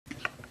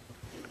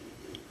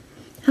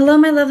Hello,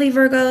 my lovely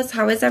Virgos.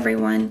 How is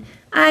everyone?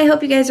 I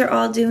hope you guys are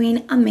all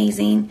doing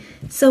amazing.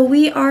 So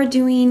we are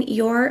doing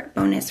your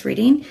bonus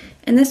reading,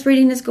 and this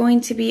reading is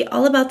going to be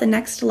all about the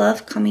next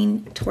love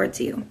coming towards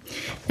you.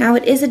 Now,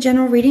 it is a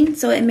general reading,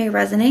 so it may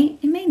resonate,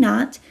 it may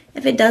not.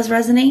 If it does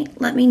resonate,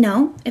 let me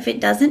know. If it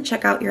doesn't,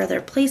 check out your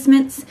other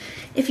placements.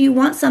 If you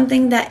want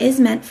something that is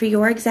meant for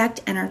your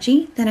exact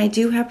energy, then I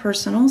do have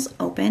personals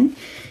open.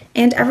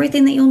 And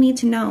everything that you'll need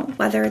to know,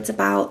 whether it's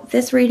about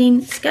this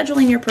reading,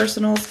 scheduling your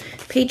personals,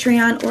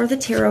 Patreon, or the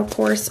tarot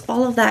course,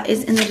 all of that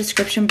is in the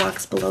description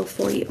box below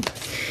for you.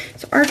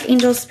 So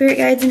archangels, spirit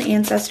guides, and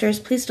ancestors,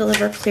 please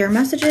deliver clear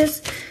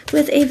messages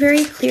with a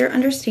very clear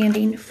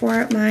understanding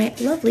for my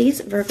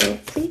lovelies, Virgo,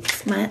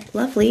 please. My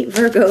lovely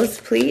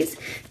Virgos, please.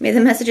 May the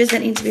messages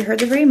that need to be heard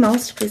the very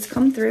most please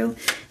come through,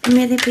 and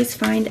may they please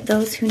find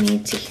those who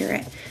need to hear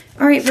it.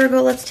 All right,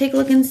 Virgo, let's take a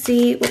look and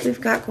see what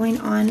we've got going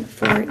on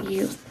for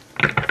you.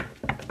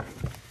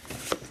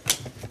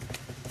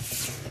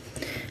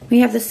 We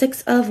have the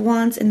Six of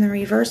Wands in the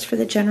reverse for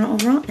the general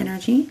overall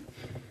energy.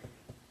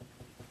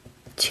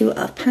 Two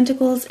of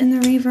Pentacles in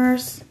the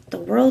reverse. The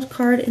World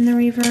card in the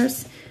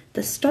reverse.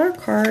 The Star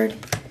card.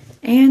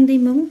 And the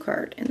Moon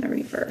card in the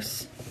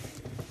reverse.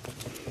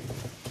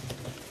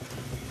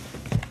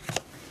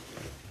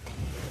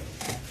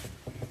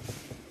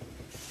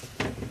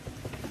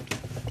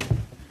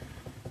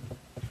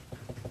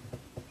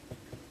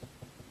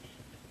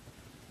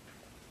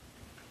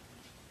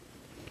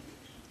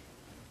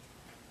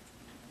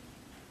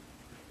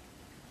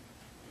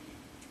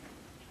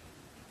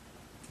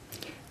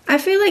 I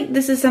feel like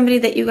this is somebody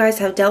that you guys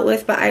have dealt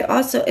with, but I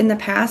also, in the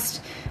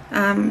past,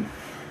 I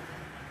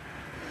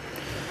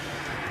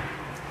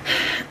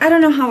don't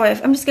know how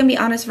I'm just going to be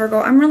honest,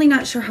 Virgo. I'm really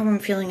not sure how I'm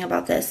feeling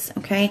about this,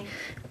 okay?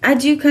 I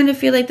do kind of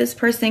feel like this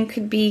person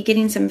could be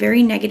getting some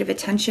very negative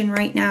attention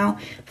right now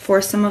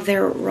for some of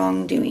their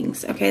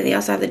wrongdoings, okay? They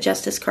also have the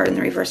Justice card in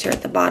the reverse here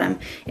at the bottom.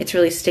 It's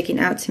really sticking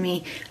out to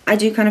me. I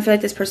do kind of feel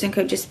like this person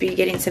could just be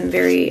getting some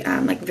very,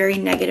 very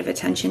negative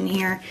attention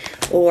here,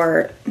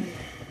 or...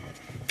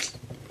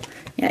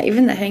 yeah,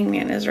 even the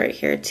Hangman is right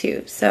here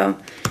too. So,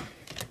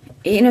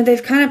 you know,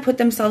 they've kind of put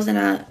themselves in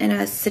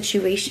a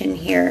situation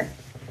here,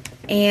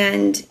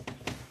 and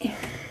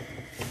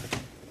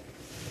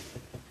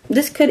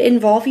this could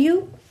involve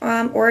you,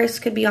 or this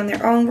could be on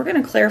their own. We're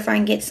going to clarify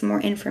and get some more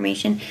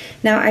information.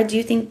 Now, I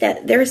do think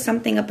that there is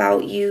something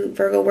about you,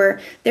 Virgo, where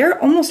they're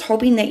almost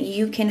hoping that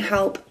you can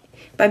help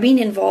by being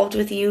involved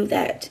with you,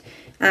 that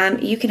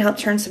you can help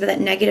turn some of that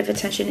negative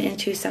attention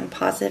into some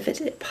positive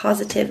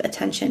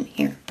attention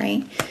here,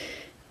 right?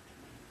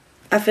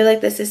 I feel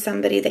like this is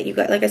somebody that you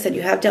got, like I said,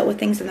 you have dealt with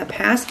things in the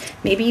past.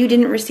 Maybe you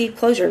didn't receive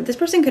closure. This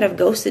person could have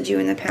ghosted you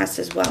in the past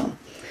as well.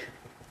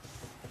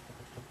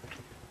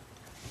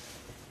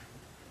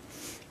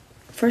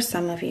 For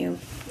some of you,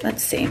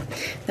 let's see.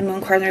 The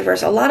Moon card in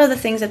reverse. A lot of the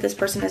things that this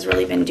person has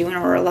really been doing,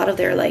 or a lot of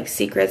their like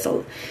secrets,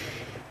 I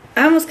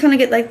almost kind of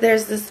get like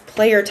there's this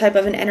player type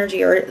of an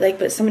energy, or like,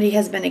 but somebody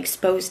has been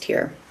exposed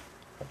here.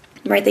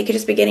 Right, they could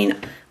just be getting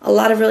a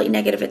lot of really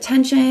negative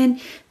attention.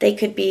 They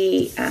could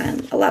be,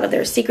 a lot of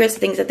their secrets,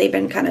 things that they've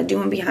been kind of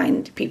doing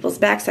behind people's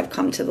backs have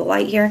come to the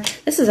light here.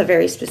 This is a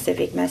very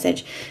specific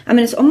message. I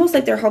mean, it's almost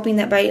like they're hoping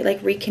that by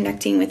like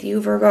reconnecting with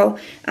you, Virgo,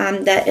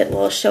 that it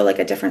will show like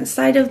a different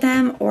side of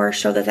them, or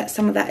show that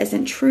some of that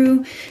isn't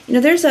true. You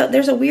know, there's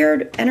a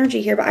weird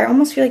energy here, but I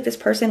almost feel like this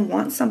person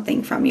wants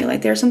something from you.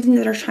 Like there's something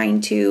that they're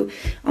trying to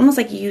almost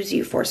like use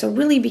you for. So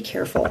really be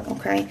careful,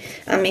 okay?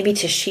 Maybe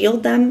to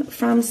shield them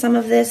from some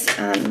of this.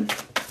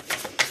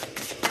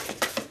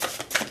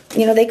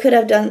 You know, they could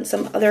have done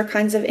some other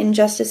kinds of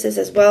injustices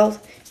as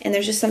well. And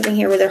there's just something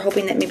here where they're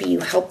hoping that maybe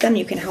you help them.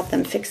 You can help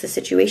them fix the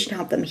situation,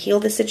 help them heal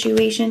the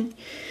situation.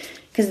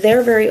 Because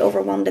they're very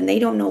overwhelmed and they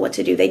don't know what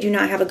to do. They do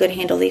not have a good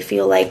handle. They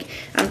feel like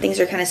things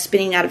are kind of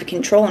spinning out of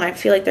control. And I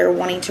feel like they're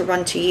wanting to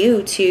run to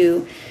you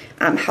to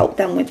help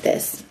them with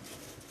this.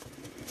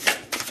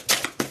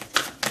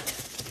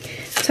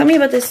 Tell me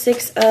about the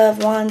Six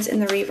of Wands in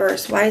the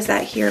reverse. Why is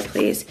that here,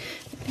 please?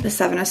 The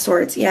Seven of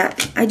Swords. Yeah,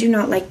 I do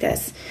not like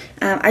this.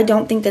 I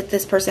don't think that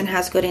this person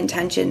has good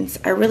intentions.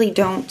 I really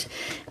don't.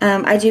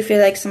 I do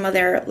feel like some of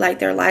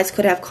their lies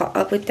could have caught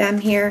up with them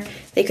here.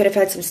 They could have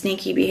had some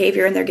sneaky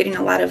behavior, and they're getting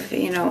a lot of,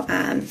 you know,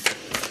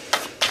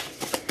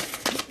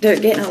 they're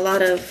getting a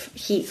lot of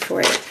heat for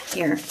it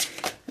here.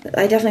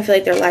 I definitely feel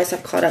like their lies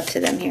have caught up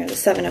to them here. The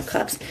Seven of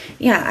Cups.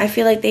 Yeah, I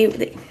feel like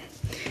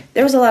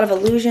there was a lot of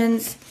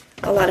illusions,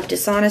 a lot of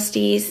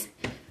dishonesties.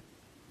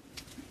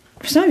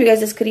 For some of you guys,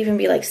 this could even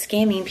be like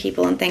scamming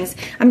people and things.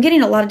 I'm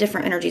getting a lot of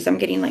different energies. I'm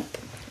getting like,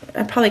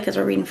 probably because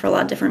we're reading for a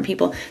lot of different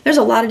people. There's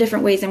a lot of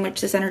different ways in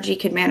which this energy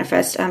could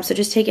manifest. So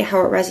just take it how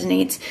it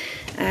resonates.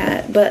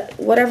 But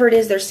whatever it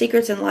is, their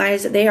secrets and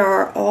lies, they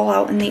are all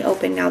out in the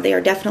open now. They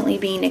are definitely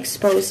being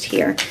exposed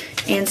here.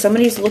 And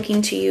somebody's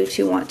looking to you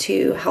to want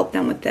to help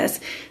them with this,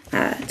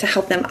 to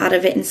help them out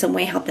of it in some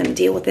way, help them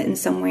deal with it in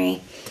some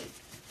way.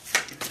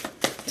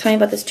 Tell me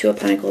about this Two of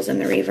Pentacles in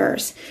the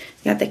reverse.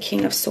 You got the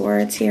King of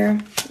Swords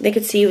here. They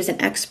could see you as an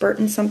expert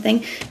in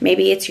something.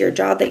 Maybe it's your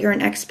job that you're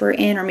an expert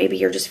in, or maybe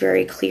you're just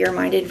very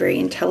clear-minded, very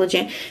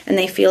intelligent, and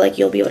they feel like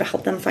you'll be able to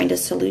help them find a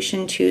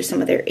solution to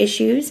some of their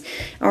issues,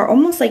 or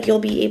almost like you'll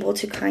be able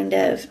to kind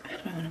of, how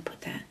do I want to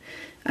put that?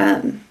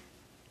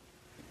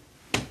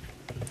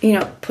 You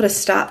know, put a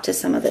stop to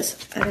some of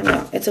this. I don't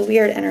know. It's a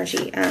weird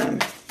energy. I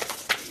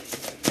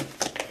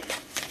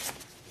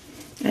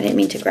didn't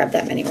mean to grab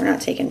that many. We're not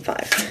taking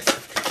 5.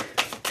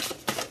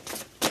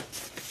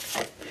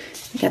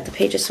 You got the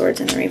Page of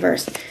Swords in the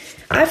reverse.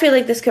 I feel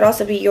like this could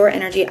also be your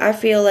energy. I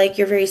feel like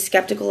you're very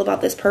skeptical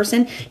about this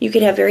person. You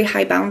could have very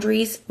high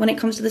boundaries when it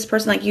comes to this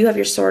person. Like, you have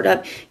your sword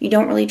up. You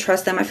don't really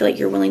trust them. I feel like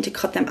you're willing to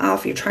cut them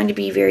off. You're trying to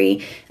be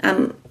very,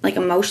 like,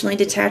 emotionally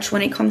detached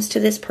when it comes to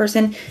this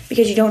person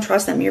because you don't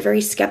trust them. You're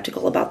very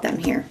skeptical about them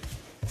here.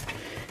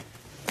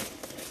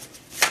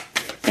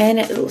 And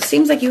it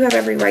seems like you have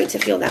every right to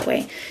feel that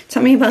way.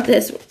 Tell me about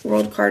this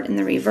World card in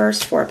the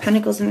reverse, 4 of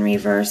Pentacles in the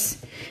reverse.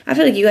 I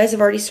feel like you guys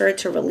have already started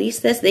to release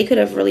this. They could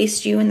have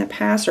released you in the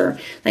past, or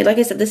like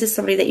I said, this is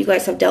somebody that you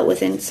guys have dealt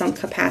with in some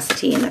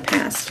capacity in the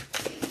past.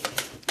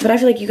 But I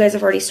feel like you guys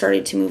have already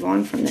started to move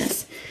on from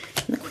this.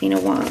 And the Queen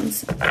of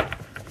Wands.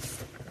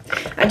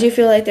 I do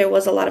feel like there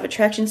was a lot of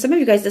attraction. Some of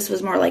you guys, this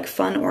was more like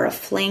fun or a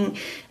fling.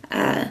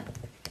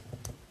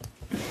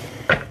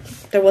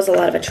 There was a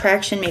lot of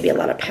attraction, maybe a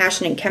lot of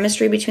passion and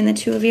chemistry between the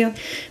two of you.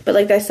 But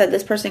like I said,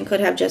 this person could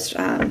have just,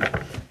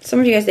 some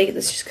of you guys,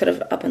 this just could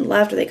have up and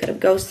left, or they could have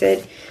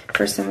ghosted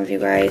for some of you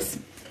guys.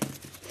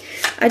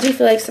 I do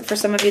feel like for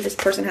some of you, this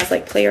person has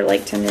like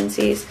player-like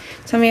tendencies.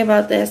 Tell me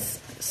about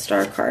this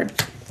Star card,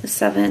 the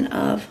 7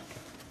 of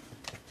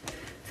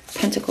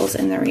Pentacles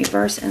in the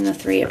reverse and the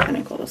 3 of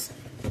Pentacles.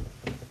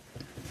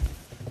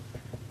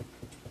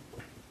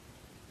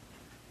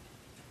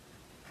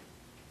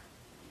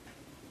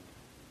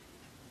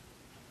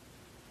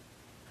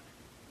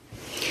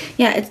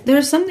 Yeah,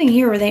 there's something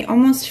here where they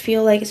almost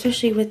feel like,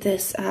 especially with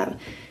this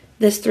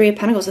this 3 of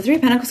Pentacles, the 3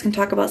 of Pentacles can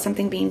talk about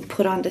something being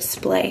put on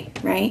display,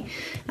 right?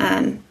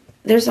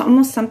 There's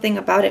almost something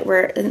about it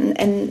where,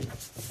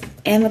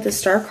 and with the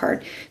Star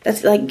card,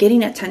 that's like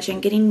getting attention,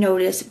 getting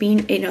noticed,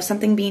 being, you know,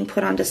 something being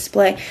put on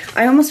display.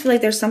 I almost feel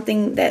like there's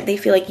something that they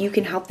feel like you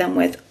can help them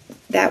with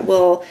that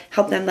will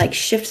help them like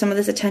shift some of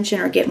this attention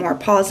or get more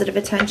positive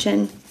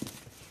attention.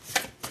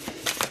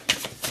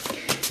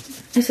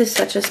 This is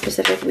such a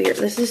specific weird,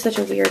 this is such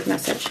a weird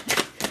message.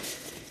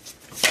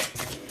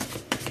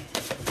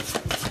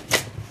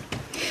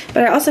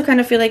 But I also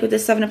kind of feel like with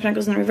this 7 of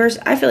Pentacles in the reverse,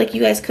 I feel like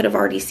you guys could have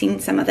already seen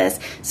some of this.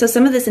 So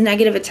some of this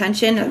negative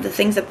attention, of the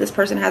things that this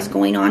person has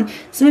going on,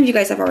 some of you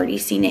guys have already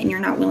seen it and you're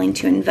not willing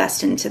to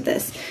invest into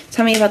this.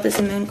 Tell me about this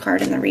Moon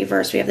card in the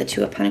reverse. We have the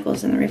 2 of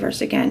Pentacles in the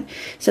reverse again.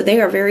 So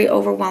they are very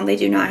overwhelmed. They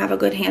do not have a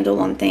good handle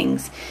on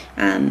things.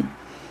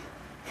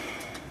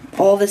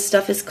 All this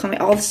stuff is coming,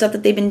 all the stuff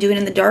that they've been doing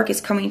in the dark is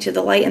coming to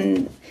the light,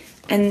 and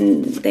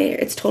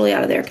it's totally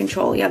out of their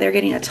control. Yeah, they're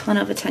getting a ton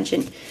of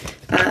attention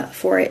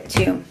for it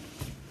too.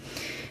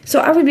 So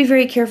I would be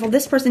very careful.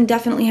 This person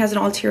definitely has an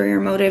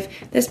ulterior motive.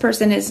 This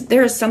person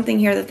there is something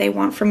here that they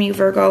want from you,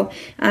 Virgo.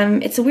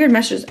 It's a weird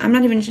message. I'm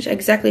not even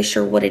exactly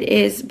sure what it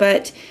is,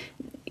 but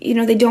you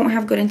know, they don't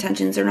have good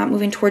intentions. They're not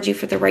moving towards you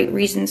for the right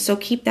reasons. So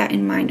keep that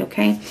in mind,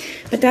 okay?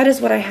 But that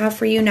is what I have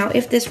for you. Now,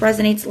 if this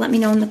resonates, let me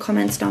know in the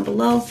comments down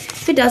below.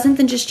 If it doesn't,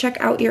 then just check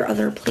out your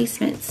other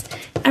placements.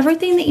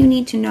 Everything that you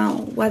need to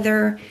know,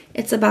 whether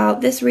it's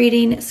about this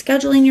reading,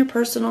 scheduling your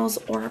personals,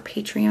 or our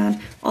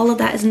Patreon, all of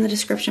that is in the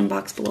description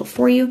box below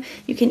for you.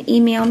 You can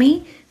email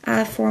me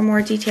for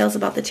more details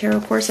about the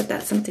tarot course if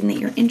that's something that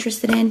you're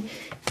interested in.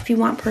 If you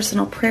want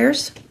personal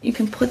prayers, you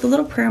can put the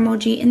little prayer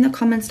emoji in the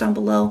comments down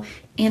below,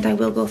 and I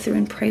will go through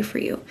and pray for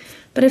you.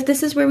 But if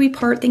this is where we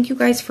part, thank you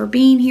guys for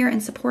being here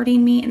and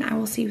supporting me, and I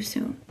will see you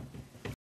soon.